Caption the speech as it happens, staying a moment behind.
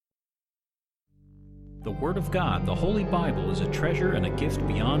The Word of God, the Holy Bible, is a treasure and a gift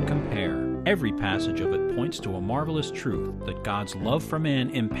beyond compare. Every passage of it points to a marvelous truth that God's love for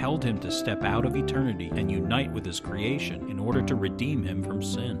man impelled him to step out of eternity and unite with his creation in order to redeem him from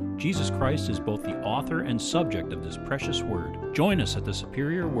sin. Jesus Christ is both the author and subject of this precious Word. Join us at the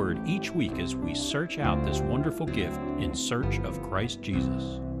Superior Word each week as we search out this wonderful gift in search of Christ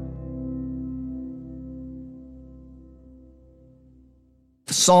Jesus.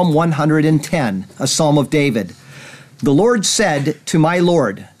 Psalm 110, a psalm of David. The Lord said to my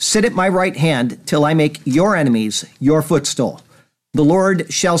Lord, sit at my right hand till I make your enemies your footstool. The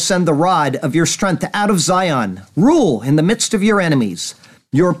Lord shall send the rod of your strength out of Zion. Rule in the midst of your enemies.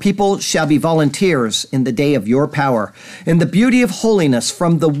 Your people shall be volunteers in the day of your power. In the beauty of holiness,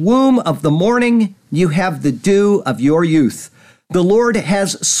 from the womb of the morning, you have the dew of your youth. The Lord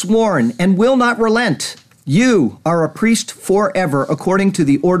has sworn and will not relent. You are a priest forever, according to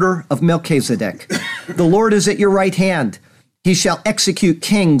the order of Melchizedek. The Lord is at your right hand. He shall execute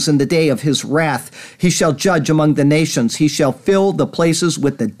kings in the day of his wrath. He shall judge among the nations. He shall fill the places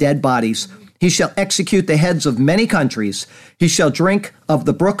with the dead bodies. He shall execute the heads of many countries. He shall drink of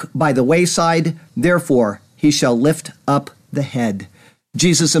the brook by the wayside. Therefore, he shall lift up the head.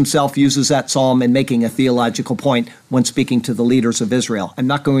 Jesus himself uses that psalm in making a theological point when speaking to the leaders of Israel. I'm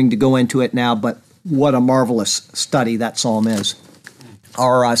not going to go into it now, but what a marvelous study that psalm is.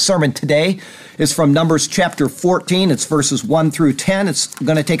 Our sermon today is from Numbers chapter 14. It's verses 1 through 10. It's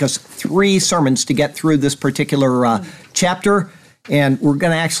going to take us 3 sermons to get through this particular chapter. And we're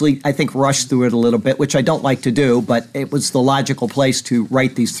going to actually, I think, rush through it a little bit, which I don't like to do, but it was the logical place to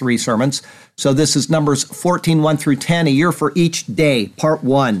write these 3 sermons. So this is Numbers 14, 1 through 10, a year for each day, part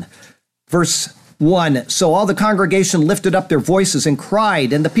 1. Verse 1, so all the congregation lifted up their voices and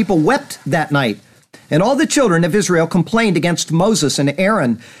cried, and the people wept that night. And all the children of Israel complained against Moses and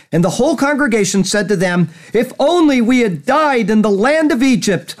Aaron. And the whole congregation said to them, if only we had died in the land of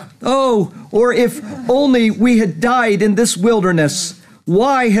Egypt. Oh, or if only we had died in this wilderness.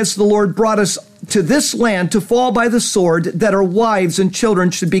 Why has the Lord brought us to this land to fall by the sword, that our wives and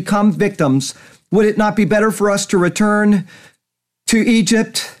children should become victims? Would it not be better for us to return to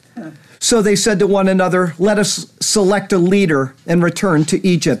Egypt? So they said to one another, let us select a leader and return to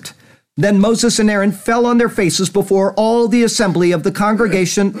Egypt. Then Moses and Aaron fell on their faces before all the assembly of the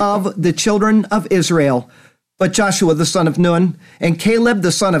congregation of the children of Israel. But Joshua the son of Nun and Caleb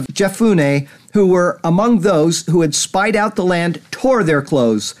the son of Jephunneh, who were among those who had spied out the land, tore their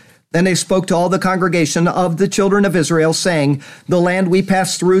clothes. Then they spoke to all the congregation of the children of Israel, saying, the land we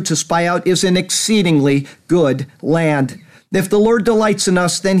passed through to spy out is an exceedingly good land. If the Lord delights in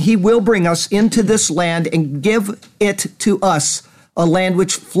us, then he will bring us into this land and give it to us, a land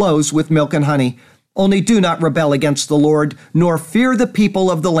which flows with milk and honey. Only do not rebel against the Lord, nor fear the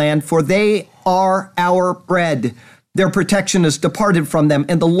people of the land, for they are our bread. Their protection is departed from them,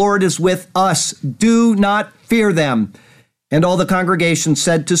 and the Lord is with us. Do not fear them. And all the congregation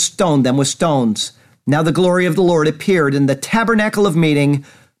said to stone them with stones. Now the glory of the Lord appeared in the tabernacle of meeting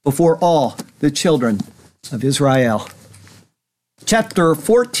before all the children of Israel. Chapter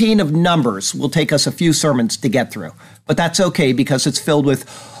 14 of Numbers will take us a few sermons to get through, but that's okay because it's filled with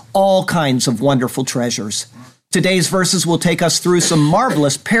all kinds of wonderful treasures. Today's verses will take us through some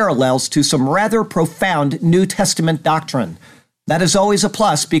marvelous parallels to some rather profound New Testament doctrine. That is always a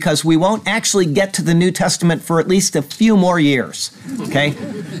plus because we won't actually get to the New Testament for at least a few more years, okay?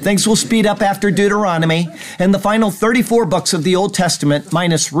 Things will speed up after Deuteronomy, and the final 34 books of the Old Testament,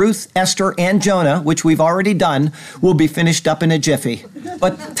 minus Ruth, Esther, and Jonah, which we've already done, will be finished up in a jiffy.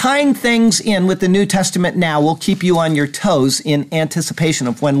 But tying things in with the New Testament now will keep you on your toes in anticipation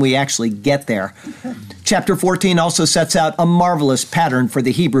of when we actually get there. Chapter 14 also sets out a marvelous pattern for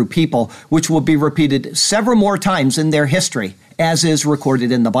the Hebrew people, which will be repeated several more times in their history, as is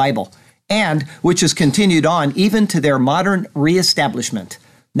recorded in the Bible, and which is continued on even to their modern reestablishment.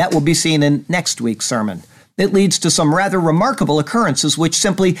 That will be seen in next week's sermon. It leads to some rather remarkable occurrences which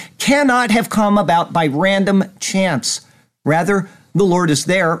simply cannot have come about by random chance. Rather, the Lord is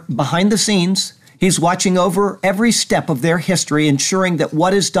there behind the scenes. He's watching over every step of their history, ensuring that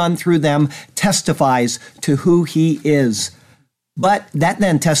what is done through them testifies to who he is. But that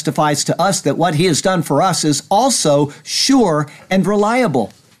then testifies to us that what he has done for us is also sure and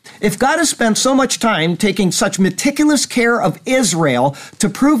reliable. If God has spent so much time taking such meticulous care of Israel to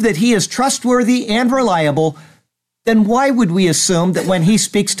prove that he is trustworthy and reliable, then why would we assume that when he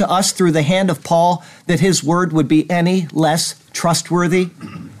speaks to us through the hand of Paul, that his word would be any less trustworthy?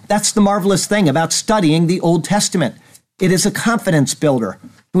 That's the marvelous thing about studying the Old Testament. It is a confidence builder.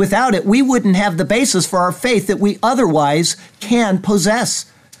 Without it, we wouldn't have the basis for our faith that we otherwise can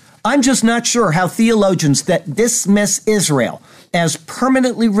possess. I'm just not sure how theologians that dismiss Israel as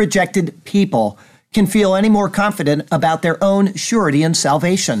permanently rejected people can feel any more confident about their own surety in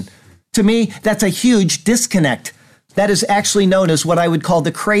salvation. To me, that's a huge disconnect. That is actually known as what I would call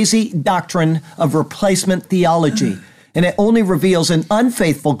the crazy doctrine of replacement theology. And it only reveals an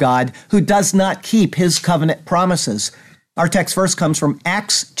unfaithful God who does not keep his covenant promises. Our text verse comes from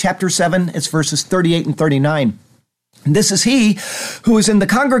Acts chapter 7. It's verses 38 and 39. And this is he who was in the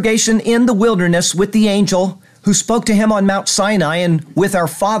congregation in the wilderness with the angel who spoke to him on Mount Sinai, and with our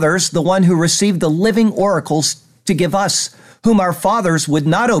fathers, the one who received the living oracles to give us, whom our fathers would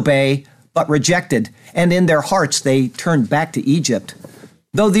not obey, but rejected, and in their hearts they turned back to Egypt.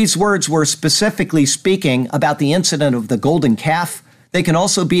 Though these words were specifically speaking about the incident of the golden calf, they can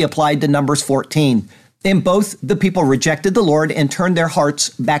also be applied to Numbers 14. In both, the people rejected the Lord and turned their hearts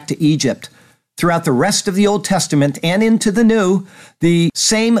back to Egypt. Throughout the rest of the Old Testament and into the New, the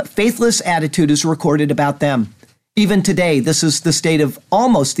same faithless attitude is recorded about them. Even today, this is the state of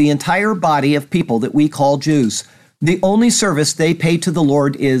almost the entire body of people that we call Jews. The only service they pay to the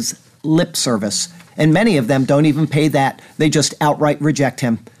Lord is lip service, and many of them don't even pay that. They just outright reject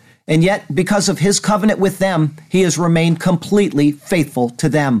him. And yet, because of his covenant with them, he has remained completely faithful to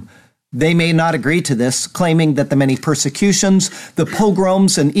them. They may not agree to this, claiming that the many persecutions, the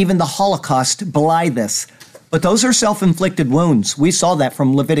pogroms, and even the Holocaust belie this. But those are self-inflicted wounds. We saw that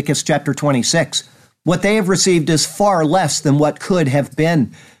from Leviticus chapter 26. What they have received is far less than what could have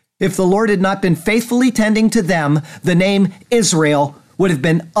been. If the Lord had not been faithfully tending to them, the name Israel would have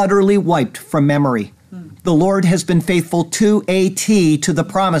been utterly wiped from memory. The Lord has been faithful to a T to the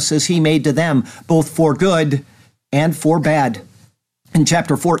promises he made to them, both for good and for bad. In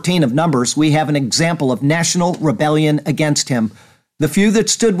chapter 14 of Numbers, we have an example of national rebellion against him. The few that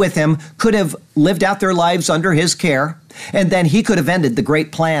stood with him could have lived out their lives under his care, and then he could have ended the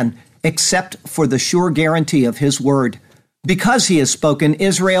great plan, except for the sure guarantee of his word. Because he has spoken,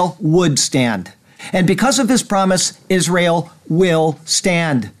 Israel would stand. And because of his promise, Israel will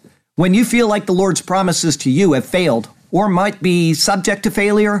stand. When you feel like the Lord's promises to you have failed or might be subject to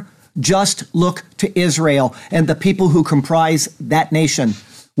failure, just look to Israel and the people who comprise that nation.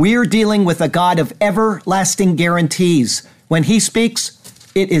 We are dealing with a God of everlasting guarantees. When he speaks,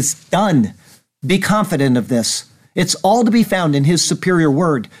 it is done. Be confident of this. It's all to be found in his superior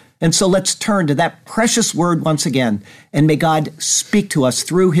word. And so let's turn to that precious word once again. And may God speak to us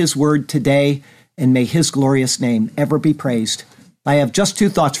through his word today. And may his glorious name ever be praised. I have just two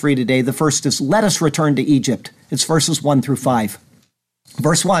thoughts for you today. The first is, let us return to Egypt. It's verses 1 through 5.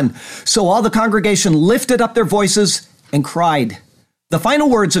 Verse 1, so all the congregation lifted up their voices and cried. The final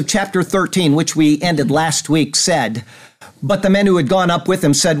words of chapter 13, which we ended last week, said, but the men who had gone up with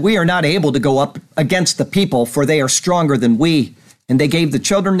him said, we are not able to go up against the people, for they are stronger than we. And they gave the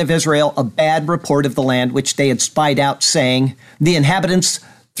children of Israel a bad report of the land which they had spied out, saying, the inhabitants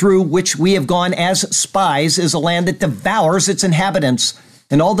through which we have gone as spies is a land that devours its inhabitants.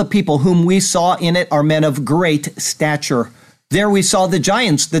 And all the people whom we saw in it are men of great stature. There we saw the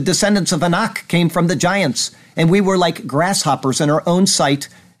giants, the descendants of Anak came from the giants, and we were like grasshoppers in our own sight,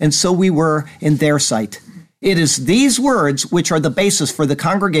 and so we were in their sight. It is these words which are the basis for the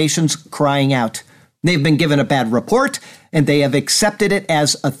congregation's crying out. They've been given a bad report, and they have accepted it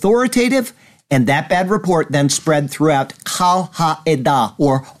as authoritative, and that bad report then spread throughout Kal HaEdah,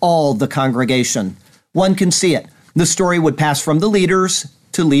 or all the congregation. One can see it. The story would pass from the leaders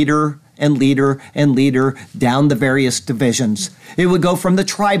to leader and leader and leader down the various divisions. It would go from the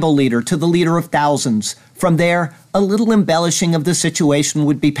tribal leader to the leader of thousands. From there, a little embellishing of the situation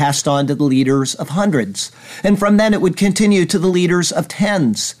would be passed on to the leaders of hundreds. And from then it would continue to the leaders of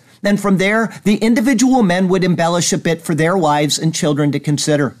tens. Then from there, the individual men would embellish a bit for their wives and children to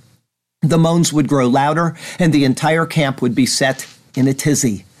consider. The moans would grow louder, and the entire camp would be set in a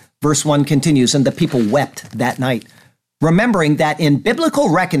tizzy. Verse 1 continues, and the people wept that night. Remembering that in biblical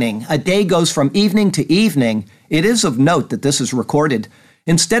reckoning, a day goes from evening to evening, it is of note that this is recorded.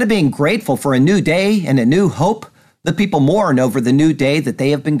 Instead of being grateful for a new day and a new hope, the people mourn over the new day that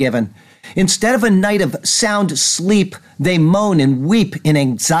they have been given. Instead of a night of sound sleep, they moan and weep in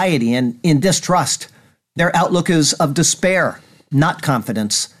anxiety and in distrust. Their outlook is of despair, not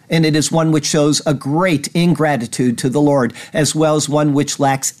confidence, and it is one which shows a great ingratitude to the Lord, as well as one which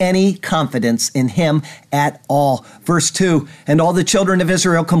lacks any confidence in him at all. Verse 2, and all the children of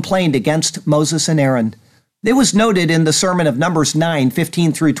Israel complained against Moses and Aaron. It was noted in the sermon of Numbers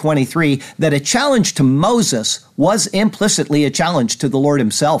 9:15 through 23, that a challenge to Moses was implicitly a challenge to the Lord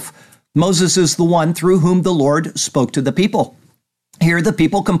himself. Moses is the one through whom the Lord spoke to the people. Here the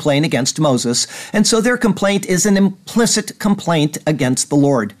people complain against Moses, and so their complaint is an implicit complaint against the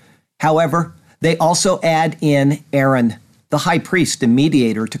Lord. However, they also add in Aaron, the high priest and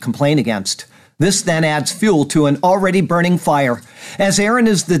mediator, to complain against. This then adds fuel to an already burning fire. As Aaron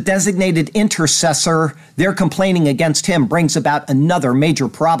is the designated intercessor, their complaining against him brings about another major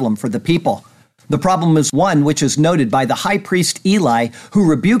problem for the people. The problem is one which is noted by the high priest Eli, who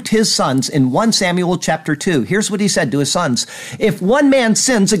rebuked his sons in 1 Samuel chapter 2. Here's what he said to his sons. If one man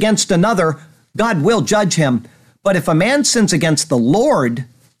sins against another, God will judge him. But if a man sins against the Lord,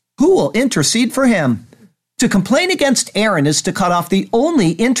 who will intercede for him? To complain against Aaron is to cut off the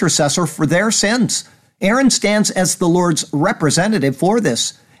only intercessor for their sins. Aaron stands as the Lord's representative for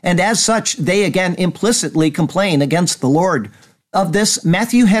this, and as such, they again implicitly complain against the Lord. Of this,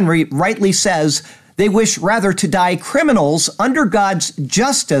 Matthew Henry rightly says, they wish rather to die criminals under God's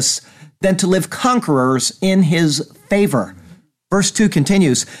justice than to live conquerors in his favor. Verse 2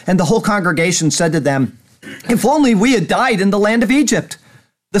 continues, and the whole congregation said to them, if only we had died in the land of Egypt.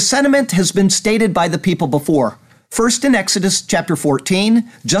 The sentiment has been stated by the people before. First in Exodus chapter 14,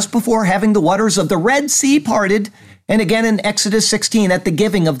 just before having the waters of the Red Sea parted, and again in Exodus 16 at the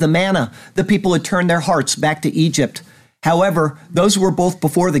giving of the manna, the people had turned their hearts back to Egypt. However, those were both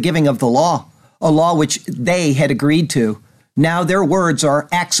before the giving of the law, a law which they had agreed to. Now their words are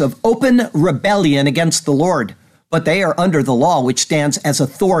acts of open rebellion against the Lord, but they are under the law which stands as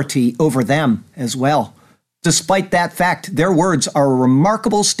authority over them as well. Despite that fact, their words are a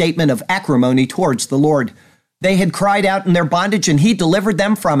remarkable statement of acrimony towards the Lord. They had cried out in their bondage, and he delivered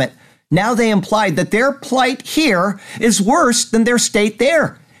them from it. Now they implied that their plight here is worse than their state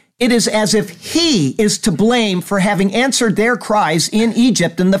there. It is as if he is to blame for having answered their cries in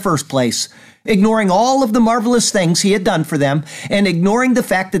Egypt in the first place, ignoring all of the marvelous things he had done for them, and ignoring the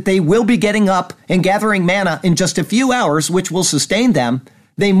fact that they will be getting up and gathering manna in just a few hours, which will sustain them.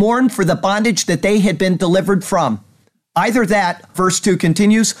 They mourned for the bondage that they had been delivered from. Either that, verse 2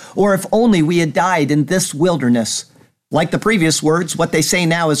 continues, or if only we had died in this wilderness. Like the previous words, what they say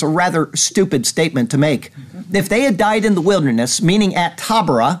now is a rather stupid statement to make. If they had died in the wilderness, meaning at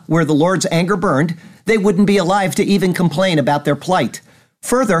Taberah, where the Lord's anger burned, they wouldn't be alive to even complain about their plight.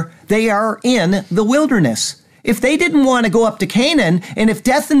 Further, they are in the wilderness. If they didn't want to go up to Canaan, and if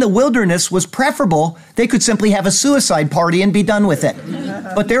death in the wilderness was preferable, they could simply have a suicide party and be done with it.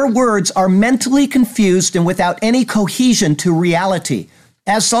 But their words are mentally confused and without any cohesion to reality.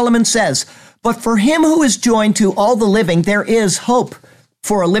 As Solomon says, but for him who is joined to all the living, there is hope.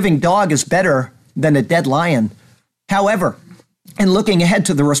 For a living dog is better than a dead lion. However, in looking ahead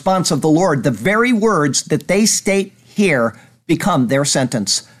to the response of the Lord, the very words that they state here become their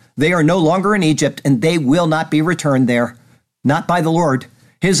sentence. They are no longer in Egypt, and they will not be returned there. Not by the Lord.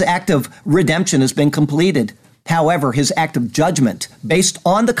 His act of redemption has been completed. However, his act of judgment, based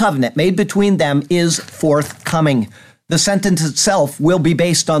on the covenant made between them, is forthcoming. The sentence itself will be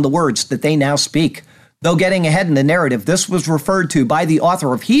based on the words that they now speak. Though getting ahead in the narrative, this was referred to by the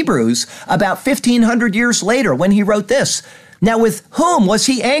author of Hebrews about 1,500 years later when he wrote this. Now with whom was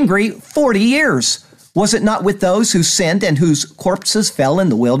he angry 40 years? Was it not with those who sinned and whose corpses fell in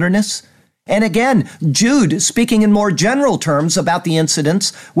the wilderness? And again, Jude, speaking in more general terms about the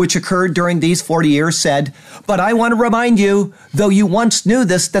incidents which occurred during these 40 years, said, but I want to remind you, though you once knew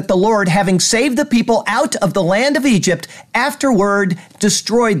this, that the Lord, having saved the people out of the land of Egypt, afterward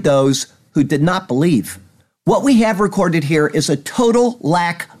destroyed those who did not believe. What we have recorded here is a total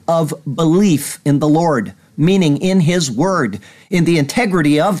lack of belief in the Lord, meaning in his word, in the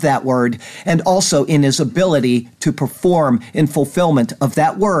integrity of that word, and also in his ability to perform in fulfillment of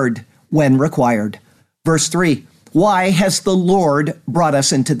that word when required. Verse 3, why has the Lord brought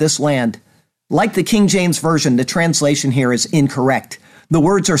us into this land? Like the King James Version, the translation here is incorrect. The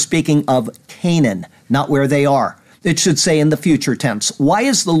words are speaking of Canaan, not where they are. It should say in the future tense, why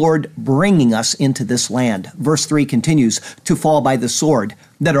is the Lord bringing us into this land? Verse 3 continues, to fall by the sword,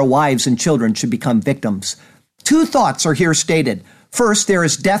 that our wives and children should become victims. Two thoughts are here stated. First, there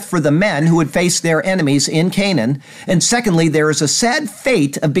is death for the men who would face their enemies in Canaan. And secondly, there is a sad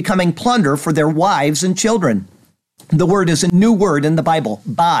fate of becoming plunder for their wives and children. The word is a new word in the Bible,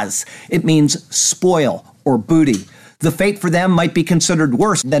 baz. It means spoil or booty. The fate for them might be considered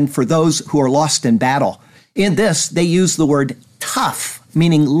worse than for those who are lost in battle. In this, they use the word tough,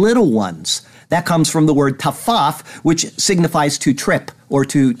 meaning little ones. That comes from the word tafaf, which signifies to trip or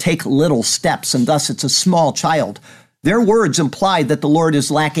to take little steps, and thus it's a small child. Their words imply that the Lord is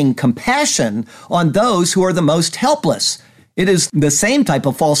lacking compassion on those who are the most helpless. It is the same type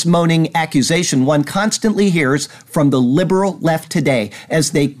of false moaning accusation one constantly hears from the liberal left today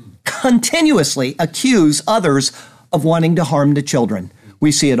as they continuously accuse others of wanting to harm the children.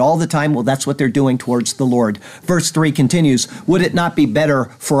 We see it all the time. Well, that's what they're doing towards the Lord. Verse 3 continues, would it not be better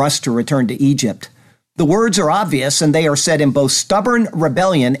for us to return to Egypt? The words are obvious, and they are said in both stubborn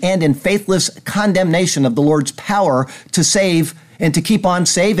rebellion and in faithless condemnation of the Lord's power to save and to keep on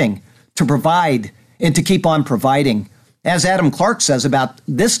saving, to provide and to keep on providing. As Adam Clarke says about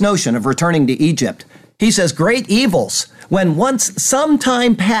this notion of returning to Egypt, he says, great evils, when once some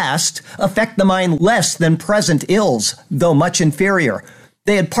time past, affect the mind less than present ills, though much inferior.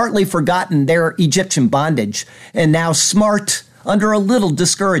 They had partly forgotten their Egyptian bondage, and now smart under a little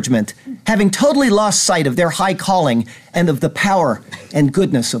discouragement, having totally lost sight of their high calling and of the power and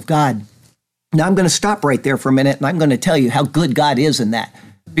goodness of God. Now I'm going to stop right there for a minute, and I'm going to tell you how good God is in that.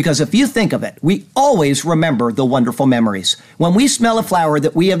 Because if you think of it, we always remember the wonderful memories. When we smell a flower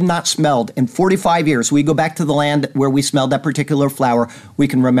that we have not smelled in 45 years, we go back to the land where we smelled that particular flower, we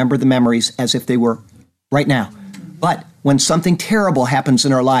can remember the memories as if they were right now. But when something terrible happens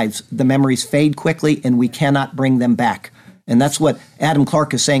in our lives, the memories fade quickly and we cannot bring them back. And that's what Adam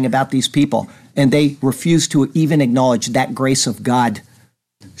Clarke is saying about these people. And they refuse to even acknowledge that grace of God.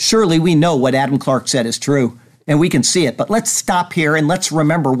 Surely we know what Adam Clarke said is true, and we can see it. But let's stop here and let's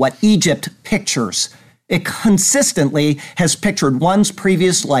remember what Egypt pictures. It consistently has pictured one's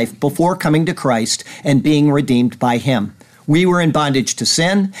previous life before coming to Christ and being redeemed by him. We were in bondage to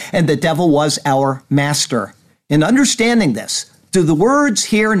sin, and the devil was our master. In understanding this, do the words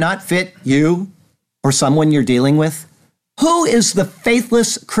here not fit you or someone you're dealing with? Who is the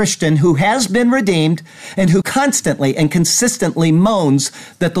faithless Christian who has been redeemed and who constantly and consistently moans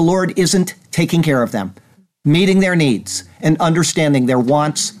that the Lord isn't taking care of them, meeting their needs, and understanding their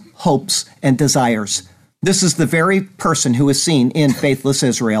wants, hopes, and desires? This is the very person who is seen in faithless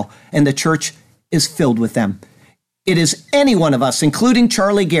Israel, and the church is filled with them. It is any one of us, including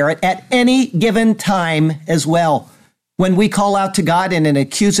Charlie Garrett, at any given time as well. When we call out to God in an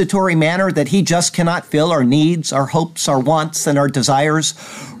accusatory manner that he just cannot fill our needs, our hopes, our wants, and our desires,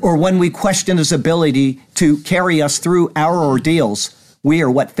 or when we question his ability to carry us through our ordeals, we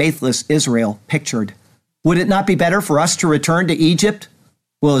are what faithless Israel pictured. Would it not be better for us to return to Egypt?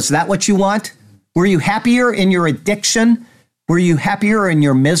 Well, is that what you want? Were you happier in your addiction? Were you happier in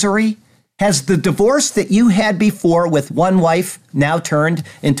your misery? Has the divorce that you had before with one wife now turned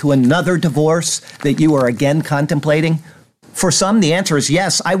into another divorce that you are again contemplating? For some, the answer is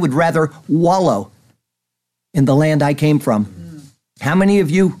yes. I would rather wallow in the land I came from. How many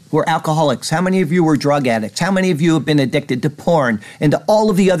of you were alcoholics? How many of you were drug addicts? How many of you have been addicted to porn and to all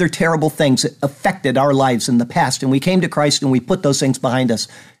of the other terrible things that affected our lives in the past? And we came to Christ and we put those things behind us.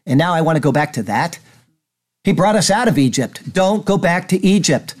 And now I want to go back to that. He brought us out of Egypt. Don't go back to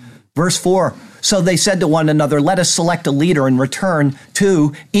Egypt. Verse 4, so they said to one another, let us select a leader and return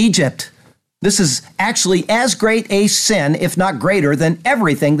to Egypt. This is actually as great a sin, if not greater, than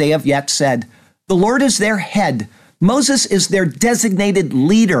everything they have yet said. The Lord is their head. Moses is their designated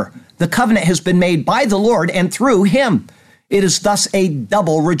leader. The covenant has been made by the Lord and through him. It is thus a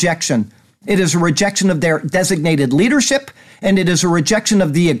double rejection. It is a rejection of their designated leadership, and it is a rejection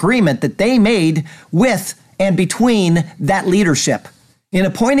of the agreement that they made with and between that leadership. In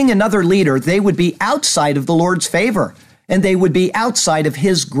appointing another leader, they would be outside of the Lord's favor, and they would be outside of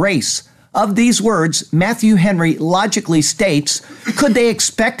his grace. Of these words, Matthew Henry logically states, could they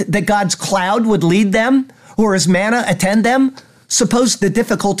expect that God's cloud would lead them, or his manna attend them? Suppose the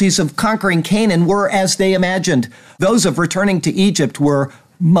difficulties of conquering Canaan were as they imagined. Those of returning to Egypt were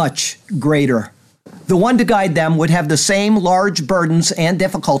much greater. The one to guide them would have the same large burdens and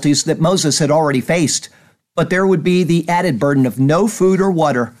difficulties that Moses had already faced. But there would be the added burden of no food or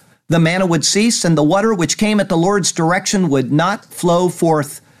water. The manna would cease, and the water which came at the Lord's direction would not flow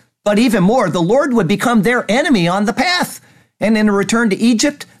forth. But even more, the Lord would become their enemy on the path. And in a return to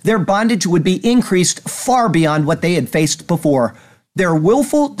Egypt, their bondage would be increased far beyond what they had faced before. Their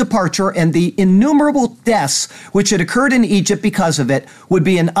willful departure and the innumerable deaths which had occurred in Egypt because of it would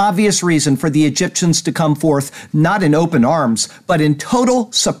be an obvious reason for the Egyptians to come forth, not in open arms, but in total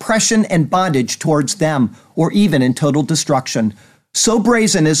suppression and bondage towards them, or even in total destruction. So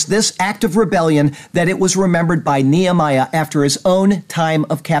brazen is this act of rebellion that it was remembered by Nehemiah after his own time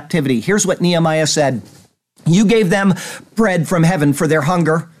of captivity. Here's what Nehemiah said. You gave them bread from heaven for their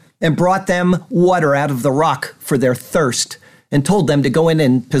hunger, and brought them water out of the rock for their thirst, and told them to go in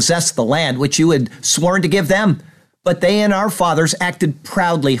and possess the land which you had sworn to give them. But they and our fathers acted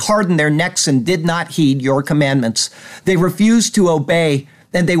proudly, hardened their necks, and did not heed your commandments. They refused to obey,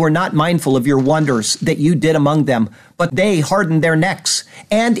 and they were not mindful of your wonders that you did among them. But they hardened their necks,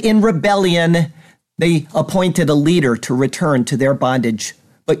 and in rebellion they appointed a leader to return to their bondage.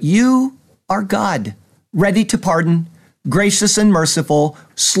 But you are God, ready to pardon, gracious and merciful,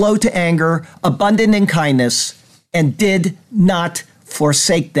 slow to anger, abundant in kindness, and did not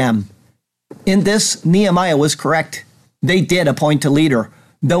forsake them. In this, Nehemiah was correct. They did appoint a leader,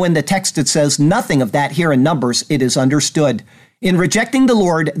 though in the text it says nothing of that here in Numbers, it is understood. In rejecting the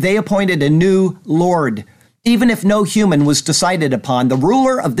Lord, they appointed a new Lord. Even if no human was decided upon, the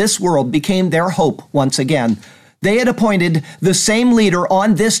ruler of this world became their hope once again. They had appointed the same leader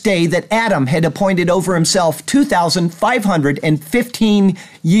on this day that Adam had appointed over himself 2,515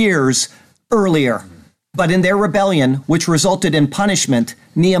 years earlier. But in their rebellion, which resulted in punishment,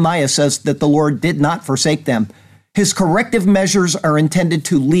 Nehemiah says that the Lord did not forsake them. His corrective measures are intended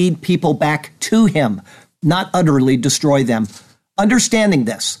to lead people back to him, not utterly destroy them. Understanding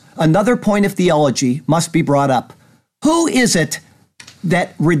this, another point of theology must be brought up. Who is it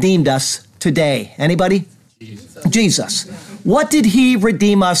that redeemed us today? Anybody? Jesus. What did he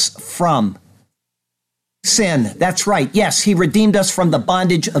redeem us from? Sin. That's right. Yes, he redeemed us from the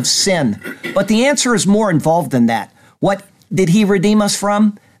bondage of sin. But the answer is more involved than that. What did he redeem us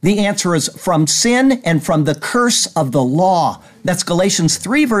from? The answer is from sin and from the curse of the law. That's Galatians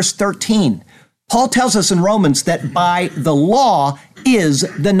 3, verse 13. Paul tells us in Romans that by the law is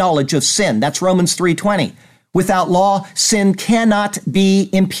the knowledge of sin. That's Romans 3:20. Without law, sin cannot be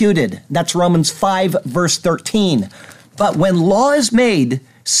imputed. That's Romans 5, verse 13. But when law is made,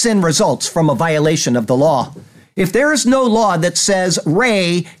 sin results from a violation of the law. If there is no law that says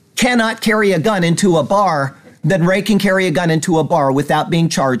Ray cannot carry a gun into a bar, then Ray can carry a gun into a bar without being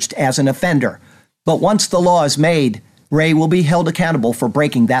charged as an offender. But once the law is made, Ray will be held accountable for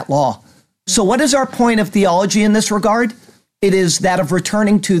breaking that law. So what is our point of theology in this regard? It is that of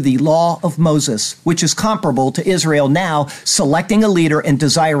returning to the law of Moses, which is comparable to Israel now selecting a leader and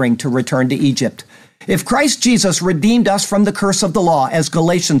desiring to return to Egypt. If Christ Jesus redeemed us from the curse of the law, as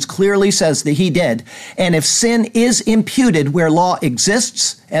Galatians clearly says that he did, and if sin is imputed where law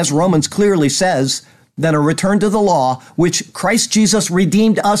exists, as Romans clearly says, then a return to the law, which Christ Jesus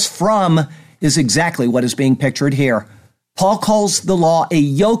redeemed us from, is exactly what is being pictured here. Paul calls the law a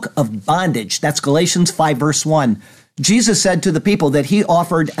yoke of bondage. That's Galatians 5, verse 1. Jesus said to the people that he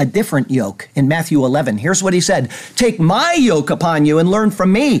offered a different yoke in Matthew 11. Here's what he said: "Take my yoke upon you and learn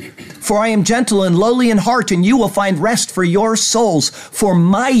from me, for I am gentle and lowly in heart, and you will find rest for your souls. For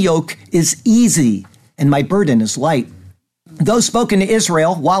my yoke is easy and my burden is light." Though spoken to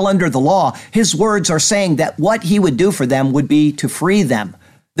Israel while under the law, his words are saying that what he would do for them would be to free them.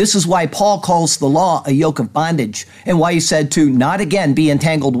 This is why Paul calls the law a yoke of bondage, and why he said to not again be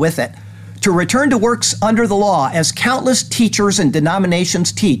entangled with it. To return to works under the law, as countless teachers and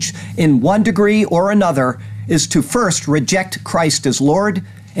denominations teach in one degree or another, is to first reject Christ as Lord,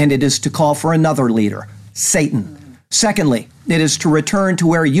 and it is to call for another leader, Satan. Secondly, it is to return to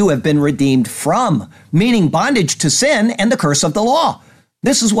where you have been redeemed from, meaning bondage to sin and the curse of the law.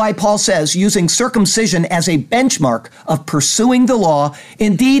 This is why Paul says, using circumcision as a benchmark of pursuing the law,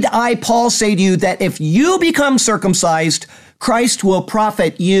 "Indeed, I, Paul, say to you that if you become circumcised, Christ will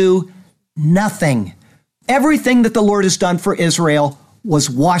profit you nothing." Everything that the Lord has done for Israel was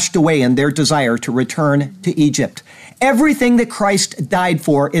washed away in their desire to return to Egypt. Everything that Christ died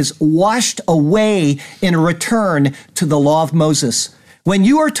for is washed away in a return to the law of Moses. When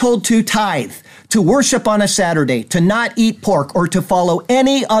you are told to tithe, to worship on a Saturday, to not eat pork, or to follow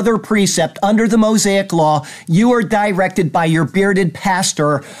any other precept under the Mosaic law, you are directed by your bearded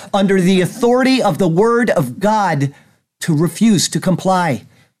pastor under the authority of the Word of God to refuse to comply.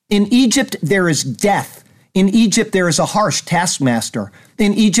 In Egypt, there is death. In Egypt, there is a harsh taskmaster.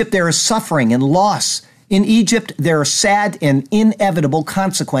 In Egypt, there is suffering and loss. In Egypt, there are sad and inevitable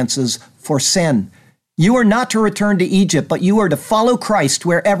consequences for sin. You are not to return to Egypt, but you are to follow Christ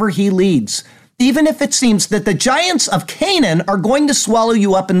wherever he leads, even if it seems that the giants of Canaan are going to swallow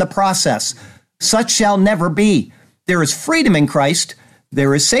you up in the process. Such shall never be. There is freedom in Christ,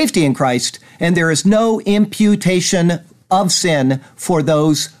 there is safety in Christ, and there is no imputation of sin for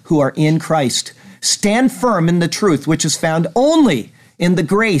those who are in Christ. Stand firm in the truth which is found only in the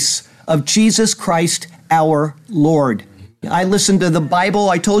grace of Jesus Christ our Lord. I listened to the Bible.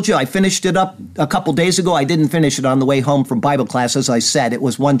 I told you I finished it up a couple days ago. I didn't finish it on the way home from Bible class, as I said. It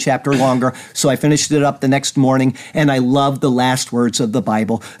was one chapter longer, so I finished it up the next morning, and I love the last words of the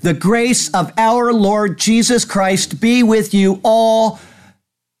Bible. "The grace of our Lord Jesus Christ be with you all.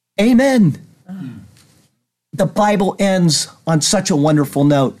 Amen." The Bible ends on such a wonderful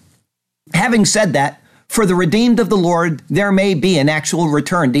note. Having said that, for the redeemed of the Lord, there may be an actual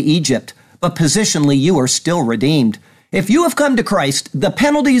return to Egypt, but positionally you are still redeemed. If you have come to Christ, the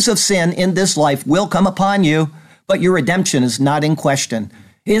penalties of sin in this life will come upon you, but your redemption is not in question.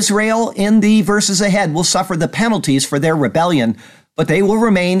 Israel, in the verses ahead, will suffer the penalties for their rebellion, but they will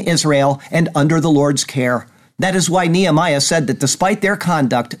remain Israel and under the Lord's care. That is why Nehemiah said that despite their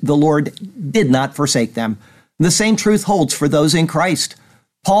conduct, the Lord did not forsake them. The same truth holds for those in Christ.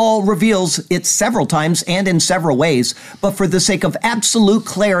 Paul reveals it several times and in several ways, but for the sake of absolute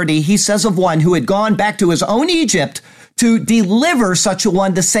clarity, he says of one who had gone back to his own Egypt to deliver such a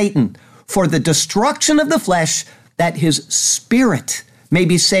one to Satan for the destruction of the flesh, that his spirit may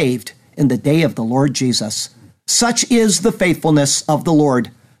be saved in the day of the Lord Jesus. Such is the faithfulness of the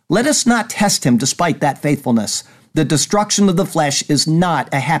Lord. Let us not test him despite that faithfulness. The destruction of the flesh is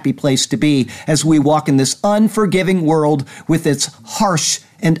not a happy place to be as we walk in this unforgiving world with its harsh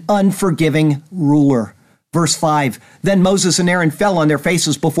and unforgiving ruler. Verse 5, Then Moses and Aaron fell on their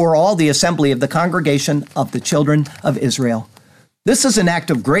faces before all the assembly of the congregation of the children of Israel. This is an act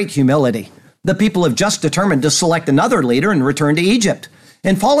of great humility. The people have just determined to select another leader and return to Egypt.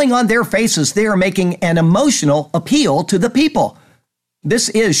 And falling on their faces, they are making an emotional appeal to the people. This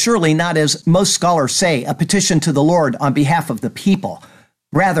is surely not, as most scholars say, a petition to the Lord on behalf of the people.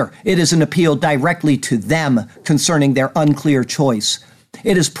 Rather, it is an appeal directly to them concerning their unclear choice.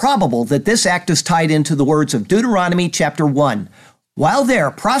 It is probable that this act is tied into the words of Deuteronomy chapter 1. While there,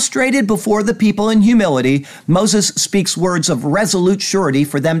 prostrated before the people in humility, Moses speaks words of resolute surety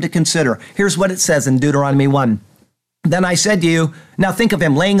for them to consider. Here's what it says in Deuteronomy 1. Then I said to you, now think of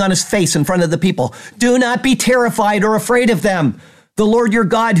him laying on his face in front of the people. Do not be terrified or afraid of them. The Lord your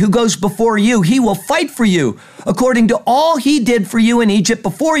God who goes before you, he will fight for you, according to all he did for you in Egypt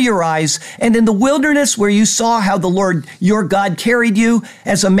before your eyes, and in the wilderness where you saw how the Lord your God carried you,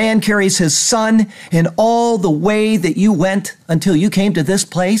 as a man carries his son, in all the way that you went until you came to this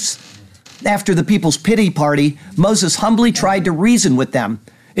place. After the people's pity party, Moses humbly tried to reason with them.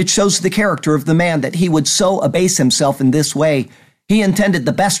 It shows the character of the man that he would so abase himself in this way. He intended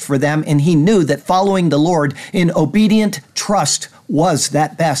the best for them, and he knew that following the Lord in obedient trust was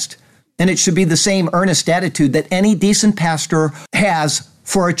that best. And it should be the same earnest attitude that any decent pastor has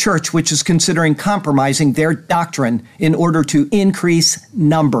for a church which is considering compromising their doctrine in order to increase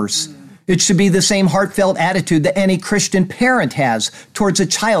numbers. It should be the same heartfelt attitude that any Christian parent has towards a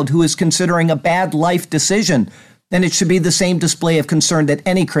child who is considering a bad life decision. And it should be the same display of concern that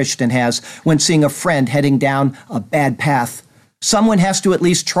any Christian has when seeing a friend heading down a bad path. Someone has to at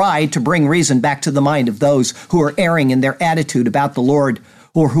least try to bring reason back to the mind of those who are erring in their attitude about the Lord,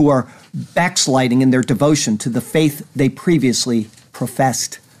 or who are backsliding in their devotion to the faith they previously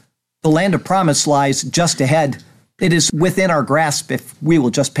professed. The land of promise lies just ahead. It is within our grasp if we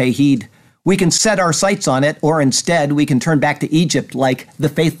will just pay heed. We can set our sights on it, or instead we can turn back to Egypt like the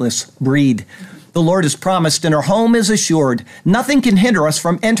faithless breed. The Lord is promised and our home is assured. Nothing can hinder us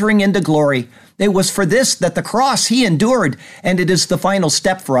from entering into glory. It was for this that the cross he endured, and it is the final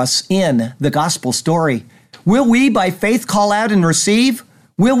step for us in the gospel story. Will we by faith call out and receive?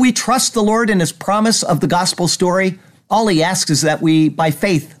 Will we trust the Lord in his promise of the gospel story? All he asks is that we by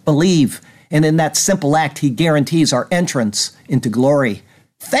faith believe, and in that simple act he guarantees our entrance into glory.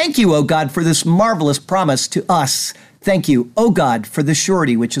 Thank you, O God, for this marvelous promise to us. Thank you, O God, for the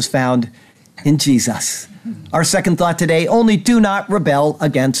surety which is found in Jesus. Our second thought today, only do not rebel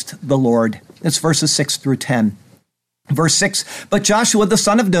against the Lord. It's verses 6 through 10. Verse 6, But Joshua the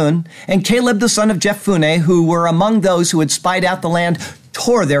son of Nun and Caleb the son of Jephunneh, who were among those who had spied out the land,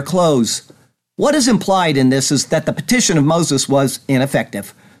 tore their clothes. What is implied in this is that the petition of Moses was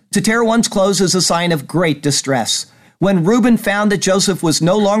ineffective. To tear one's clothes is a sign of great distress. When Reuben found that Joseph was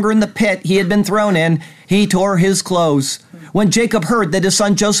no longer in the pit he had been thrown in, he tore his clothes. When Jacob heard that his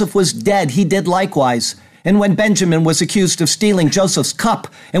son Joseph was dead, he did likewise. And when Benjamin was accused of stealing Joseph's cup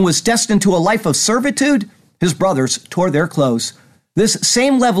and was destined to a life of servitude, his brothers tore their clothes. This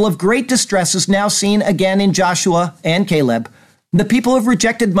same level of great distress is now seen again in Joshua and Caleb. The people have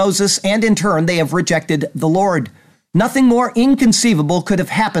rejected Moses, and in turn they have rejected the Lord. Nothing more inconceivable could have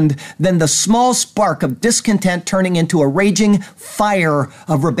happened than the small spark of discontent turning into a raging fire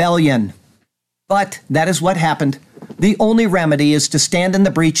of rebellion. But that is what happened. The only remedy is to stand in the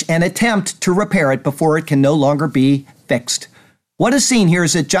breach and attempt to repair it before it can no longer be fixed. What is seen here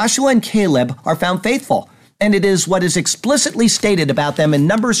is that Joshua and Caleb are found faithful, and it is what is explicitly stated about them in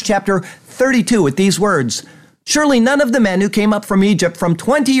Numbers chapter 32 with these words, Surely none of the men who came up from Egypt from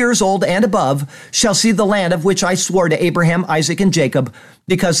 20 years old and above shall see the land of which I swore to Abraham, Isaac, and Jacob,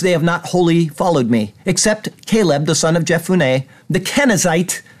 because they have not wholly followed me, except Caleb the son of Jephunneh, the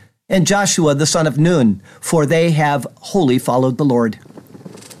Kenizzite, and Joshua the son of Nun, for they have wholly followed the Lord.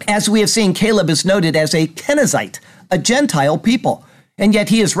 As we have seen, Caleb is noted as a Kenizzite, a Gentile people, and yet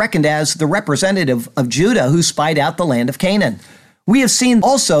he is reckoned as the representative of Judah who spied out the land of Canaan. We have seen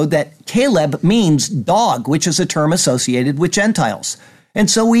also that Caleb means dog, which is a term associated with Gentiles.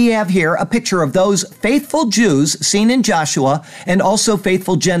 And so we have here a picture of those faithful Jews seen in Joshua and also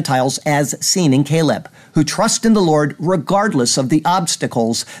faithful Gentiles as seen in Caleb, who trust in the Lord regardless of the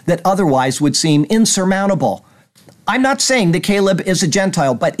obstacles that otherwise would seem insurmountable. I'm not saying that Caleb is a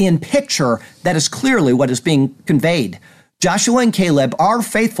Gentile, but in picture, that is clearly what is being conveyed. Joshua and Caleb are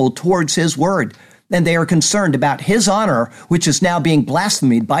faithful towards his word, and they are concerned about his honor, which is now being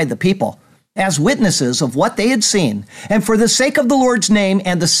blasphemed by the people. As witnesses of what they had seen, and for the sake of the Lord's name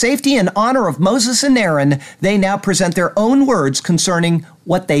and the safety and honor of Moses and Aaron, they now present their own words concerning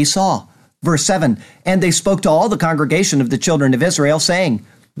what they saw. Verse 7, and they spoke to all the congregation of the children of Israel, saying,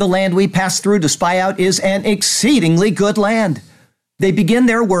 the land we passed through to spy out is an exceedingly good land. They begin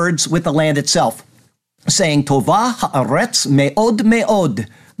their words with the land itself, saying, Tovah haaretz me'od me'od.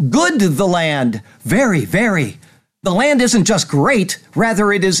 Good the land, very, very. The land isn't just great,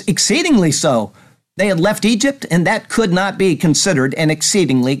 rather it is exceedingly so. They had left Egypt, and that could not be considered an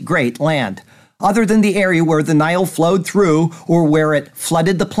exceedingly great land. Other than the area where the Nile flowed through or where it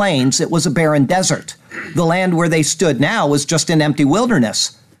flooded the plains, it was a barren desert. The land where they stood now was just an empty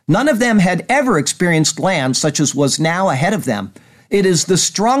wilderness. None of them had ever experienced land such as was now ahead of them. It is the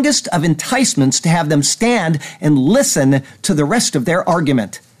strongest of enticements to have them stand and listen to the rest of their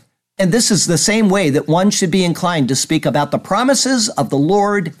argument. And this is the same way that one should be inclined to speak about the promises of the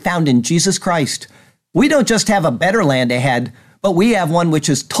Lord found in Jesus Christ. We don't just have a better land ahead, but we have one which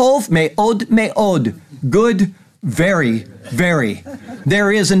is tov me'od me'od, good, very, very.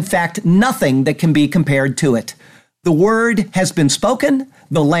 There is, in fact, nothing that can be compared to it. The word has been spoken,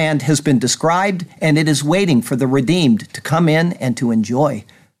 the land has been described, and it is waiting for the redeemed to come in and to enjoy.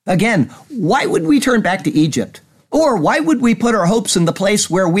 Again, why would we turn back to Egypt? Or why would we put our hopes in the place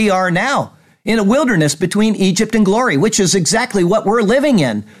where we are now, in a wilderness between Egypt and glory, which is exactly what we're living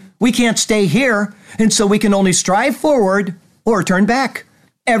in? We can't stay here, and so we can only strive forward or turn back.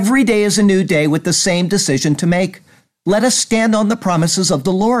 Every day is a new day with the same decision to make. Let us stand on the promises of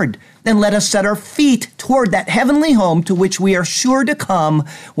the Lord, and let us set our feet toward that heavenly home to which we are sure to come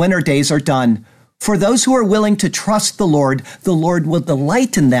when our days are done. For those who are willing to trust the Lord will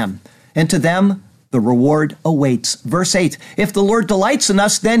delight in them, and to them the reward awaits. Verse 8, if the Lord delights in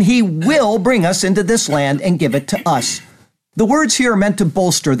us, then he will bring us into this land and give it to us. The words here are meant to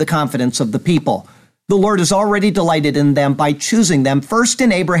bolster the confidence of the people. The Lord has already delighted in them by choosing them first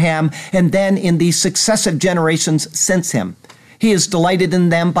in Abraham and then in the successive generations since him. He has delighted in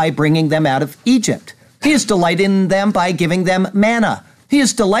them by bringing them out of Egypt. He has delighted in them by giving them manna. He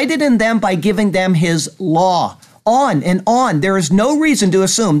has delighted in them by giving them his law. On and on. There is no reason to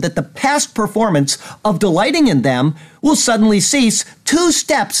assume that the past performance of delighting in them will suddenly cease 2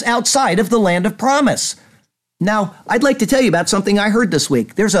 steps outside of the land of promise. Now, I'd like to tell you about something I heard this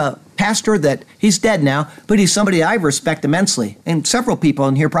week. There's a pastor that he's dead now, but he's somebody I respect immensely. And several people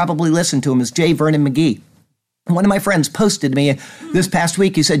in here probably listen to him, is J. Vernon McGee. One of my friends posted to me this past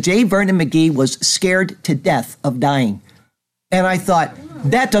week. He said, J. Vernon McGee was scared to death of dying. And I thought,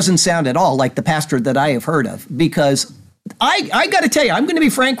 that doesn't sound at all like the pastor that I have heard of, because I got to tell you, I'm going to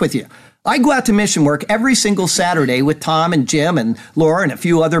be frank with you. I go out to mission work every single Saturday with Tom and Jim and Laura and a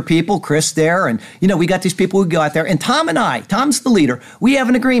few other people, Chris there. And, we got these people who go out there. And Tom's the leader, we have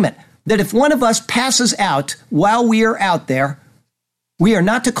an agreement that if one of us passes out while we are out there, we are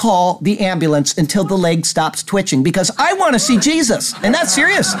not to call the ambulance until the leg stops twitching, because I want to see Jesus. And that's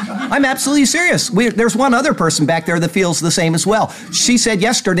serious. I'm absolutely serious. There's one other person back there that feels the same as well. She said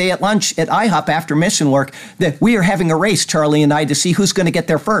yesterday at lunch at IHOP after mission work that we are having a race, Charlie and I, to see who's going to get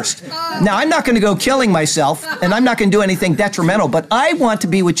there first. Now, I'm not going to go killing myself, and I'm not going to do anything detrimental, but I want to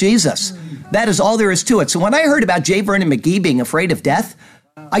be with Jesus. That is all there is to it. So when I heard about J. Vernon McGee being afraid of death,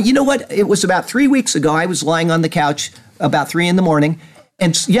 you know what? It was about 3 weeks ago. I was lying on the couch about 3 a.m.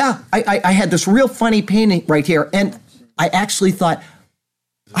 And I had this real funny pain right here. And I actually thought,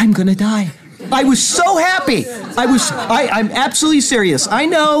 I'm going to die. I was so happy. I'm absolutely serious. I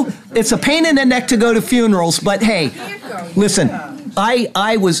know it's a pain in the neck to go to funerals, but hey, listen,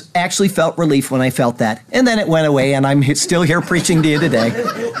 I was actually felt relief when I felt that. And then it went away, and I'm still here preaching to you today.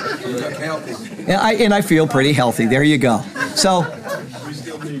 And I feel pretty healthy. There you go. So,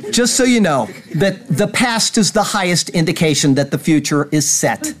 just so you know, that the past is the highest indication that the future is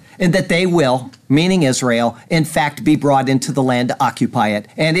set, and that they will, meaning Israel, in fact be brought into the land to occupy it.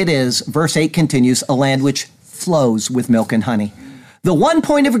 And it is, verse 8 continues, a land which flows with milk and honey. The one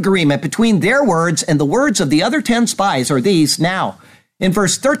point of agreement between their words and the words of the other 10 spies are these now. In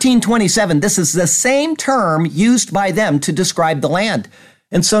verse 13:27, this is the same term used by them to describe the land.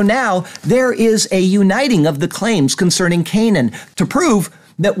 And so now there is a uniting of the claims concerning Canaan to prove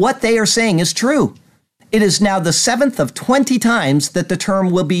that what they are saying is true. It is now the 7th of 20 times that the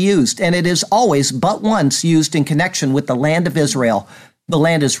term will be used, and it is always but once used in connection with the land of Israel. The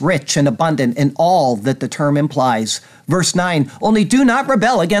land is rich and abundant in all that the term implies. Verse 9, only do not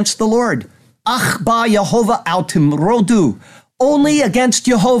rebel against the Lord. Ach ba Yehovah al timrodu. Only against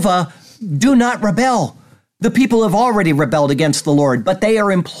Jehovah do not rebel. The people have already rebelled against the Lord, but they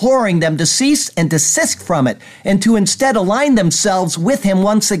are imploring them to cease and desist from it, and to instead align themselves with him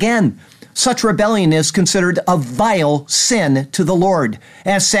once again. Such rebellion is considered a vile sin to the Lord,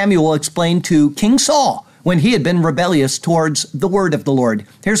 as Samuel explained to King Saul when he had been rebellious towards the word of the Lord.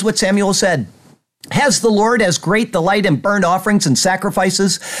 Here's what Samuel said. Has the Lord as great delight in burnt offerings and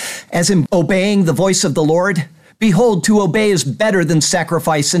sacrifices as in obeying the voice of the Lord? Behold, to obey is better than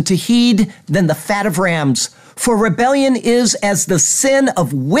sacrifice, and to heed than the fat of rams. For rebellion is as the sin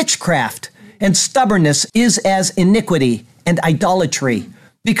of witchcraft, and stubbornness is as iniquity and idolatry.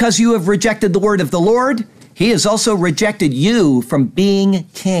 Because you have rejected the word of the Lord, he has also rejected you from being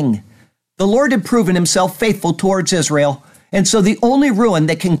king. The Lord had proven himself faithful towards Israel, and so the only ruin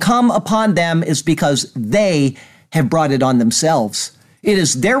that can come upon them is because they have brought it on themselves. It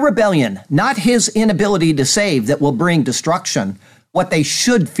is their rebellion, not his inability to save, that will bring destruction. What they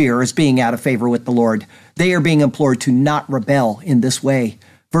should fear is being out of favor with the Lord. They are being implored to not rebel in this way.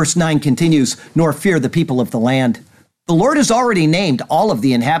 Verse 9 continues, nor fear the people of the land. The Lord has already named all of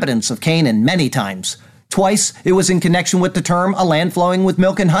the inhabitants of Canaan many times. Twice, it was in connection with the term a land flowing with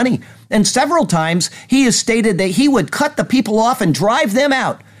milk and honey. And several times, he has stated that he would cut the people off and drive them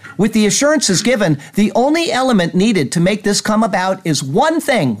out. With the assurances given, the only element needed to make this come about is one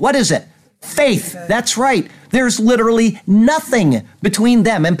thing. What is it? Faith. That's right. There's literally nothing between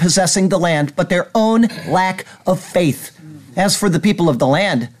them and possessing the land but their own lack of faith. As for the people of the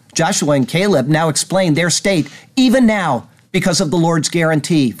land, Joshua and Caleb now explain their state, even now, because of the Lord's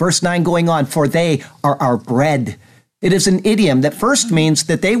guarantee. Verse 9 going on, for they are our bread. It is an idiom that first means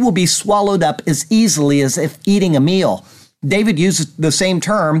that they will be swallowed up as easily as if eating a meal. David uses the same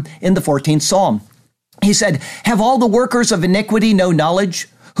term in the 14th Psalm. He said, have all the workers of iniquity no knowledge,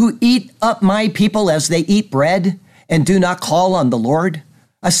 who eat up my people as they eat bread, and do not call on the Lord?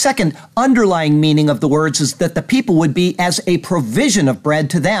 A second underlying meaning of the words is that the people would be as a provision of bread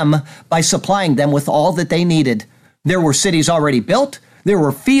to them by supplying them with all that they needed. There were cities already built. There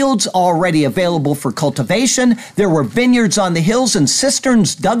were fields already available for cultivation. There were vineyards on the hills and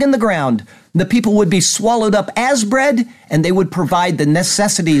cisterns dug in the ground. The people would be swallowed up as bread, and they would provide the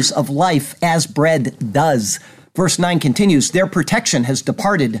necessities of life as bread does. Verse 9 continues, their protection has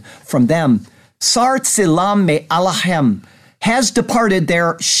departed from them. Sar tzilam me alahem, has departed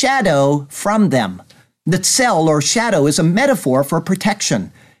their shadow from them. The tzel, or shadow, is a metaphor for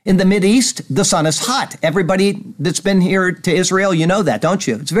protection. In the Mideast, the sun is hot. Everybody that's been here to Israel, you know that, don't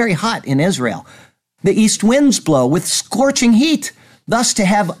you? It's very hot in Israel. The east winds blow with scorching heat. Thus, to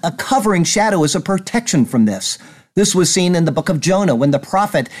have a covering shadow is a protection from this. This was seen in the book of Jonah when the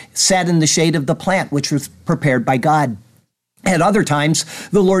prophet sat in the shade of the plant, which was prepared by God. At other times,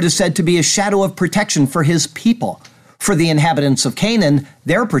 the Lord is said to be a shadow of protection for his people. For the inhabitants of Canaan,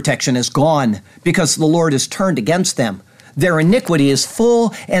 their protection is gone because the Lord is turned against them. Their iniquity is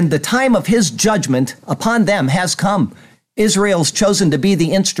full, and the time of his judgment upon them has come. Israel's chosen to be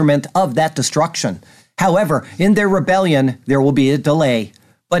the instrument of that destruction. However, in their rebellion, there will be a delay.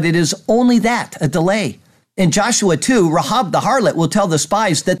 But it is only that, a delay. In Joshua 2, Rahab the harlot will tell the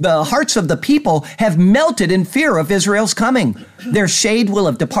spies that the hearts of the people have melted in fear of Israel's coming. Their shade will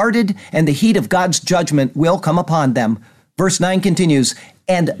have departed, and the heat of God's judgment will come upon them. Verse 9 continues,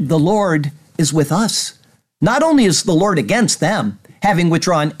 and the Lord is with us. Not only is the Lord against them, having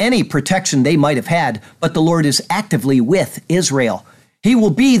withdrawn any protection they might have had, but the Lord is actively with Israel. He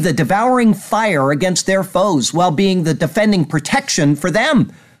will be the devouring fire against their foes while being the defending protection for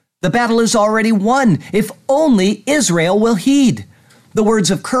them. The battle is already won, if only Israel will heed. The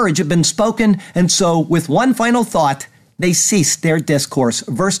words of courage have been spoken, and so with one final thought, they cease their discourse.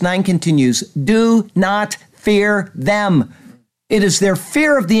 Verse 9 continues, do not fear them. It is their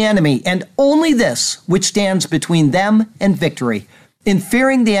fear of the enemy, and only this, which stands between them and victory. In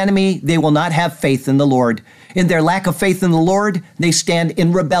fearing the enemy, they will not have faith in the Lord. In their lack of faith in the Lord, they stand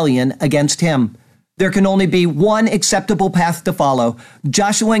in rebellion against him. There can only be one acceptable path to follow.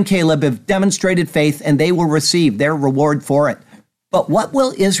 Joshua and Caleb have demonstrated faith, and they will receive their reward for it. But what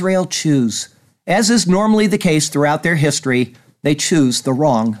will Israel choose? As is normally the case throughout their history, they choose the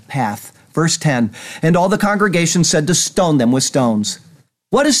wrong path. Verse 10, and all the congregation said to stone them with stones.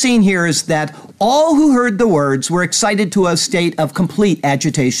 What is seen here is that all who heard the words were excited to a state of complete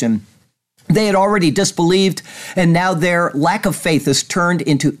agitation. They had already disbelieved, and now their lack of faith is turned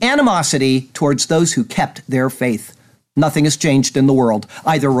into animosity towards those who kept their faith. Nothing has changed in the world,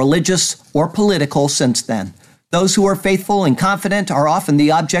 either religious or political, since then. Those who are faithful and confident are often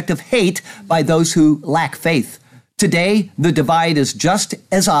the object of hate by those who lack faith. Today, the divide is just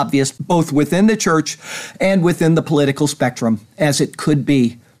as obvious both within the church and within the political spectrum as it could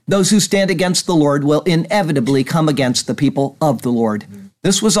be. Those who stand against the Lord will inevitably come against the people of the Lord.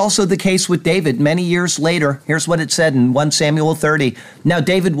 This was also the case with David many years later. Here's what it said in 1 Samuel 30. Now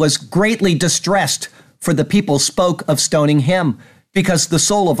David was greatly distressed, for the people spoke of stoning him, because the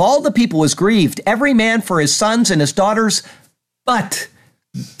soul of all the people was grieved, every man for his sons and his daughters. But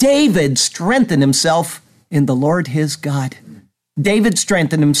David strengthened himself in the Lord his God. David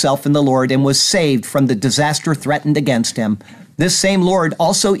strengthened himself in the Lord and was saved from the disaster threatened against him. This same Lord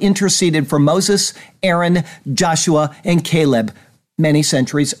also interceded for Moses, Aaron, Joshua, and Caleb many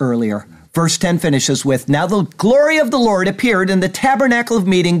centuries earlier. Verse 10 finishes with, Now the glory of the Lord appeared in the tabernacle of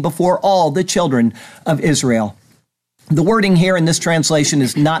meeting before all the children of Israel. The wording here in this translation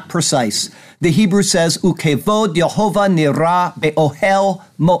is not precise. The Hebrew says, Ukevod Yehovah nira be'ohel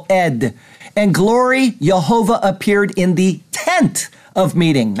moed. And glory, Yehovah appeared in the tent of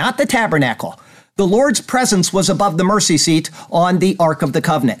meeting, not the tabernacle. The Lord's presence was above the mercy seat on the Ark of the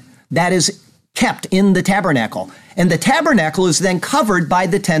Covenant. That is kept in the tabernacle. And the tabernacle is then covered by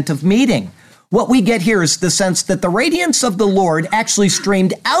the tent of meeting. What we get here is the sense that the radiance of the Lord actually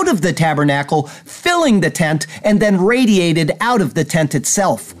streamed out of the tabernacle, filling the tent, and then radiated out of the tent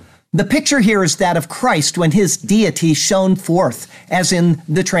itself. The picture here is that of Christ when his deity shone forth, as in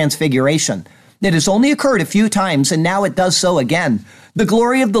the Transfiguration. It has only occurred a few times, and now it does so again. The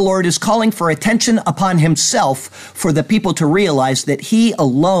glory of the Lord is calling for attention upon himself for the people to realize that he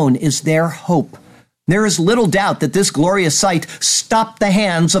alone is their hope. There is little doubt that this glorious sight stopped the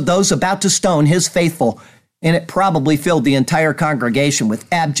hands of those about to stone his faithful, and it probably filled the entire congregation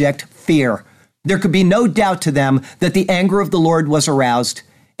with abject fear. There could be no doubt to them that the anger of the Lord was aroused,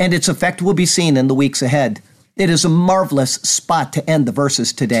 and its effect will be seen in the weeks ahead. It is a marvelous spot to end the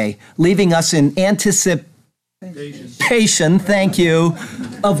verses today, leaving us in anticipation, thank you,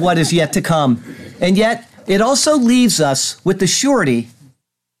 of what is yet to come. And yet, it also leaves us with the surety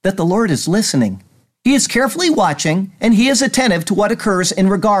that the Lord is listening. He is carefully watching, and he is attentive to what occurs in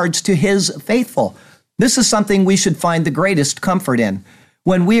regards to his faithful. This is something we should find the greatest comfort in.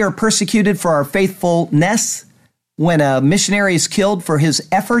 When we are persecuted for our faithfulness, when a missionary is killed for his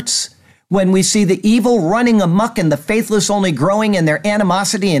efforts, when we see the evil running amok and the faithless only growing in their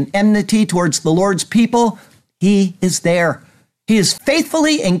animosity and enmity towards the Lord's people, he is there. He is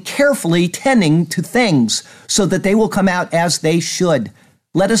faithfully and carefully tending to things so that they will come out as they should.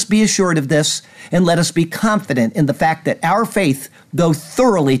 Let us be assured of this, and let us be confident in the fact that our faith, though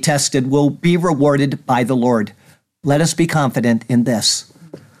thoroughly tested, will be rewarded by the Lord. Let us be confident in this.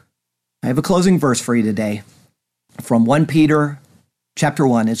 I have a closing verse for you today from 1 Peter chapter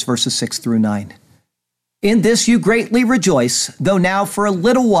 1. It's verses 6 through 9. In this you greatly rejoice, though now for a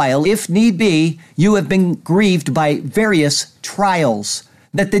little while, if need be, you have been grieved by various trials,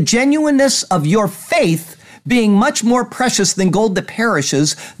 that the genuineness of your faith, being much more precious than gold that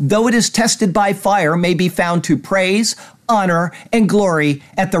perishes, though it is tested by fire, may be found to praise, honor, and glory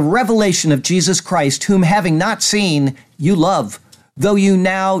at the revelation of Jesus Christ, whom having not seen, you love. Though you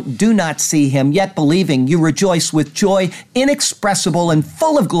now do not see him, yet believing, you rejoice with joy inexpressible and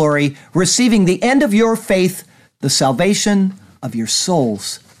full of glory, receiving the end of your faith, the salvation of your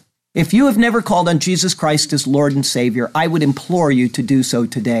souls. If you have never called on Jesus Christ as Lord and Savior, I would implore you to do so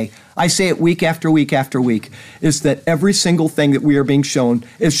today. I say it week after week after week, is that every single thing that we are being shown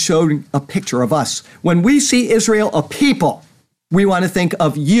is showing a picture of us. When we see Israel, a people, we want to think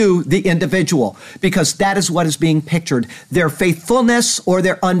of you, the individual, because that is what is being pictured. Their faithfulness or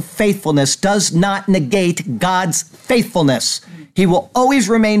their unfaithfulness does not negate God's faithfulness. He will always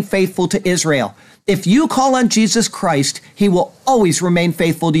remain faithful to Israel. If you call on Jesus Christ, he will always remain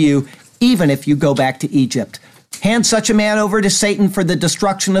faithful to you, even if you go back to Egypt. Hand such a man over to Satan for the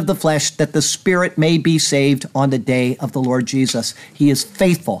destruction of the flesh, that the spirit may be saved on the day of the Lord Jesus. He is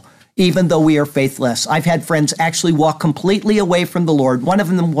faithful, even though we are faithless. I've had friends actually walk completely away from the Lord. One of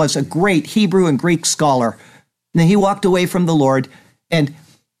them was a great Hebrew and Greek scholar. And he walked away from the Lord, and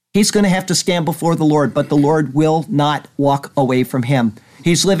he's going to have to stand before the Lord, but the Lord will not walk away from him.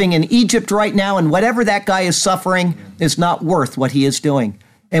 He's living in Egypt right now, and whatever that guy is suffering is not worth what he is doing.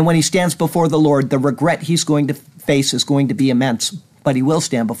 And when he stands before the Lord, the regret he's going to face is going to be immense. But he will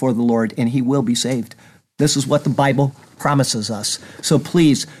stand before the Lord, and he will be saved. This is what the Bible promises us. So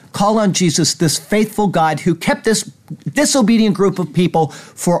please call on Jesus, this faithful God who kept this disobedient group of people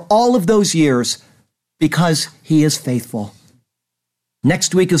for all of those years, because he is faithful.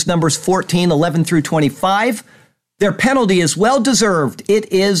 Next week is Numbers 14, 11 through 25. Their penalty is well deserved.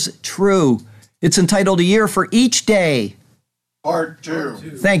 It is true. It's entitled A Year for Each Day. Part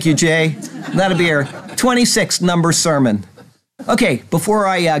 2. Thank you, Jay. That'll be our 26th Numbers sermon. Okay, before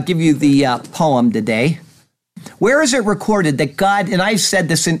I give you the poem today, where is it recorded that God, and I've said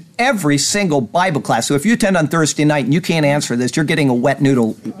this in every single Bible class, so if you attend on Thursday night and you can't answer this, you're getting a wet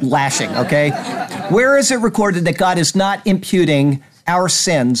noodle lashing, okay? Where is it recorded that God is not imputing our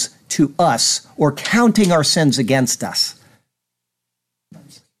sins to us or counting our sins against us?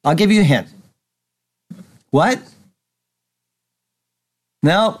 I'll give you a hint. What?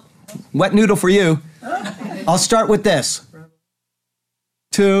 No, wet noodle for you. I'll start with this.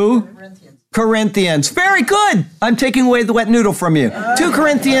 2 Corinthians. Very good. I'm taking away the wet noodle from you. 2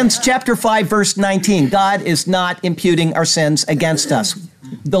 Corinthians chapter 5, verse 19. God is not imputing our sins against us.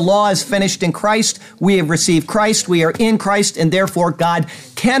 The law is finished in Christ. We have received Christ. We are in Christ, and therefore God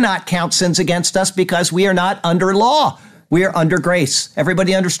cannot count sins against us because we are not under law. We are under grace.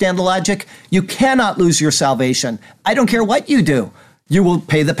 Everybody understand the logic? You cannot lose your salvation. I don't care what you do. You will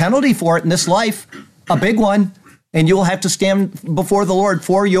pay the penalty for it in this life, a big one. And you will have to stand before the Lord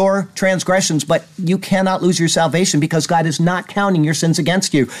for your transgressions, but you cannot lose your salvation because God is not counting your sins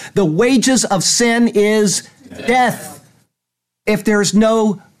against you. The wages of sin is death. If there's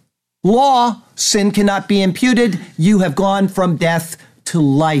no law, sin cannot be imputed. You have gone from death to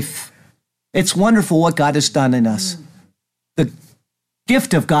life. It's wonderful what God has done in us. The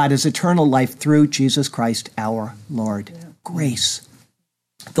gift of God is eternal life through Jesus Christ our Lord. Grace.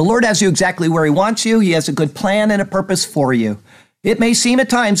 The Lord has you exactly where he wants you. He has a good plan and a purpose for you. It may seem at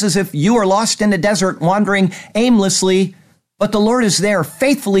times as if you are lost in the desert, wandering aimlessly, but the Lord is there,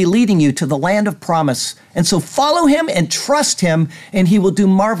 faithfully leading you to the land of promise. And so follow him and trust him, and he will do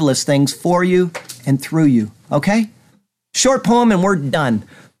marvelous things for you and through you. Okay? Short poem and we're done.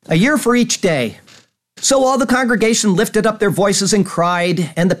 A year for each day. So all the congregation lifted up their voices and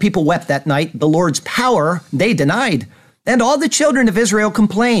cried, and the people wept that night. The Lord's power they denied. And all the children of Israel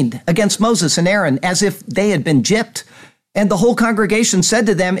complained against Moses and Aaron as if they had been gypped. And the whole congregation said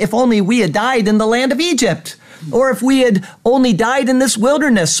to them, if only we had died in the land of Egypt, or if we had only died in this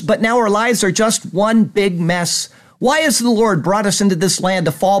wilderness, but now our lives are just one big mess. Why has the Lord brought us into this land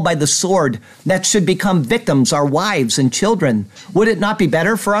to fall by the sword that should become victims, our wives and children? Would it not be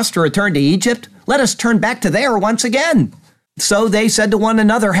better for us to return to Egypt? Let us turn back to there once again. So they said to one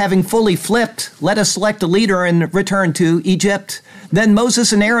another, having fully flipped, let us select a leader and return to Egypt. Then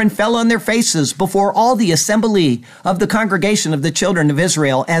Moses and Aaron fell on their faces before all the assembly of the congregation of the children of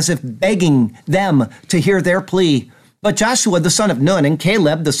Israel, as if begging them to hear their plea. But Joshua the son of Nun and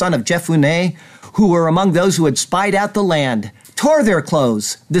Caleb the son of Jephunneh, who were among those who had spied out the land, tore their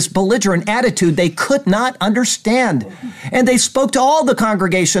clothes. This belligerent attitude they could not understand. And they spoke to all the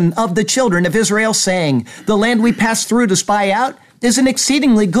congregation of the children of Israel, saying, the land we passed through to spy out is an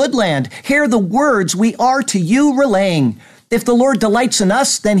exceedingly good land. Hear the words we are to you relaying. If the Lord delights in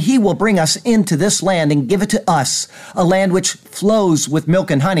us, then he will bring us into this land and give it to us, a land which flows with milk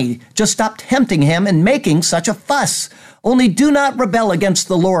and honey. Just stop tempting him and making such a fuss. Only do not rebel against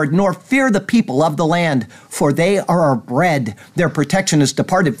the Lord, nor fear the people of the land, for they are our bread. Their protection is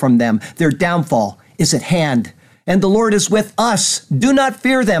departed from them. Their downfall is at hand. And the Lord is with us. Do not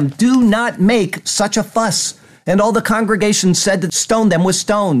fear them. Do not make such a fuss. And all the congregation said to stone them with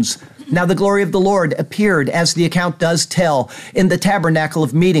stones. Now the glory of the Lord appeared, as the account does tell, in the tabernacle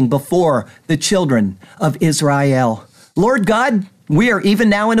of meeting before the children of Israel. Lord God, we are even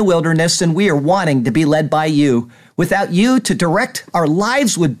now in a wilderness, and we are wanting to be led by you. Without you to direct, our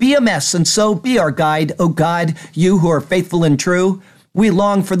lives would be a mess, and so be our guide, O God, you who are faithful and true. We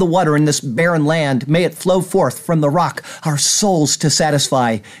long for the water in this barren land. May it flow forth from the rock, our souls to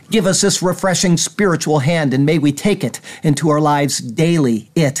satisfy. Give us this refreshing spiritual hand, and may we take it into our lives daily,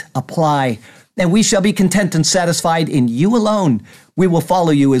 it apply. And we shall be content and satisfied in you alone. We will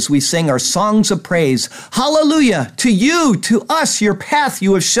follow you as we sing our songs of praise. Hallelujah! To you, to us, your path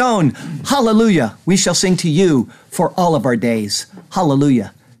you have shown. Hallelujah! We shall sing to you for all of our days.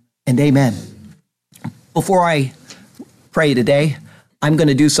 Hallelujah and amen. Before I pray today, I'm going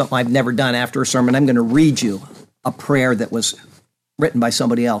to do something I've never done after a sermon. I'm going to read you a prayer that was written by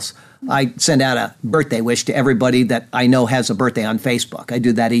somebody else. I send out a birthday wish to everybody that I know has a birthday on Facebook. I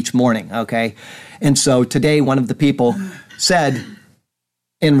do that each morning, okay? And so today, one of the people said,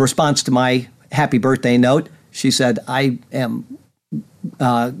 in response to my happy birthday note, she said, I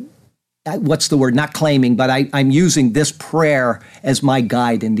what's the word? Not claiming, but I'm using this prayer as my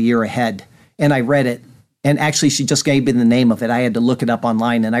guide in the year ahead. And I read it. And actually, she just gave me the name of it. I had to look it up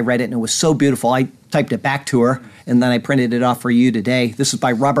online, and I read it, and it was so beautiful. I typed it back to her, and then I printed it off for you today. This is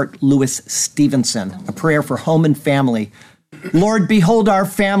by Robert Louis Stevenson, a prayer for home and family. Lord, behold our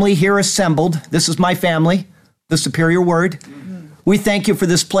family here assembled. This is my family, the superior word. We thank you for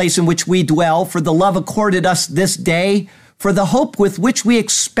this place in which we dwell, for the love accorded us this day, for the hope with which we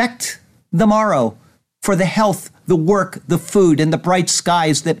expect the morrow, for the health, the work, the food, and the bright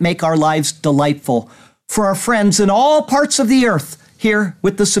skies that make our lives delightful, for our friends in all parts of the earth, here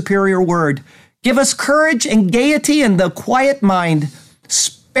with the superior word. Give us courage and gaiety and the quiet mind.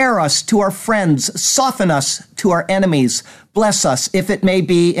 Spare us to our friends, soften us to our enemies. Bless us, if it may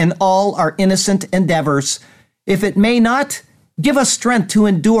be, in all our innocent endeavors. If it may not, give us strength to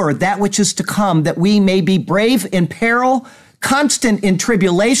endure that which is to come, that we may be brave in peril, constant in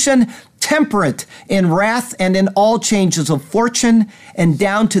tribulation, temperate in wrath, and in all changes of fortune, and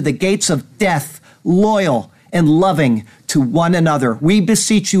down to the gates of death, loyal and loving to one another. We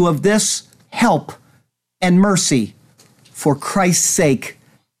beseech you of this help and mercy for Christ's sake.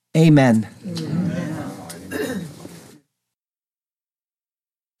 Amen. Amen.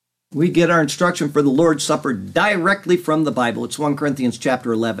 We get our instruction for the Lord's Supper directly from the Bible. It's 1 Corinthians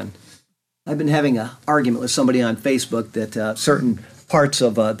chapter 11. I've been having an argument with somebody on Facebook that certain parts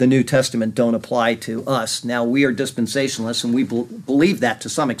of the New Testament don't apply to us. Now, we are dispensationalists, and we believe that to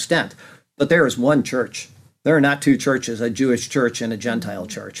some extent. But there is one church. There are not two churches, a Jewish church and a Gentile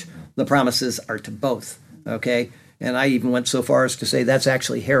church. The promises are to both, okay? And I even went so far as to say that's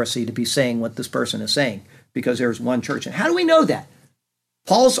actually heresy to be saying what this person is saying, because there's one church. And how do we know that?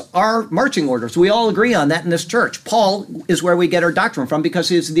 Paul's our marching orders. We all agree on that in this church. Paul is where we get our doctrine from because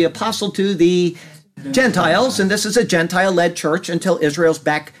he's the apostle to the Gentiles, and this is a Gentile-led church until Israel's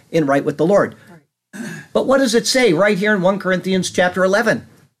back in right with the Lord. But what does it say right here in 1 Corinthians chapter 11?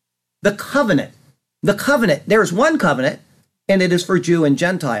 The covenant. The covenant. There's one covenant, and it is for Jew and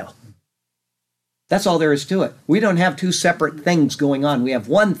Gentile. That's all there is to it. We don't have two separate things going on. We have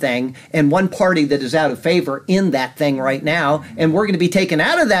one thing and one party that is out of favor in that thing right now, and we're going to be taken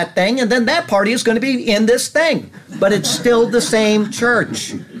out of that thing, and then that party is going to be in this thing. But it's still the same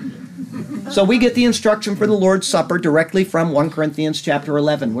church. So we get the instruction for the Lord's Supper directly from 1 Corinthians chapter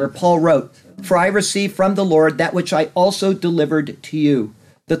 11, where Paul wrote, "For I received from the Lord that which I also delivered to you,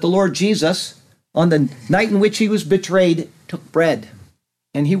 that the Lord Jesus, on the night in which he was betrayed, took bread.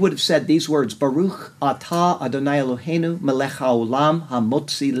 And he would have said these words, Baruch atah Adonai Eloheinu melech haolam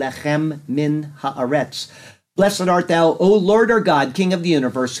hamotzi lechem min haaretz. Blessed art thou, O Lord our God, King of the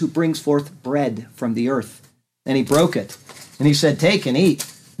universe, who brings forth bread from the earth. And he broke it. And he said, take and eat.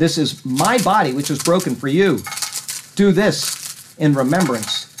 This is my body, which is broken for you. Do this in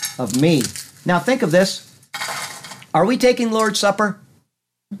remembrance of me. Now think of this. Are we taking Lord's Supper?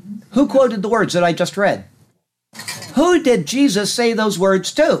 Who quoted the words that I just read? Who did Jesus say those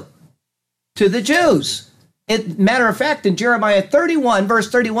words to? To the Jews. Matter of fact, in Jeremiah 31, verse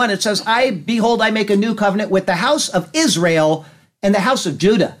 31, it says, Behold, I make a new covenant with the house of Israel and the house of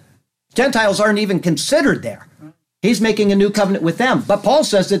Judah. Gentiles aren't even considered there. He's making a new covenant with them. But Paul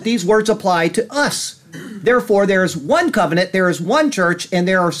says that these words apply to us. Therefore, there is one covenant, there is one church, and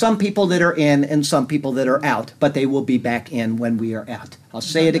there are some people that are in and some people that are out. But they will be back in when we are out. I'll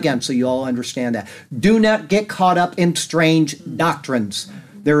say it again so you all understand that. Do not get caught up in strange doctrines.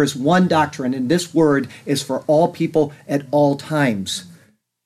 There is one doctrine, and this word is for all people at all times.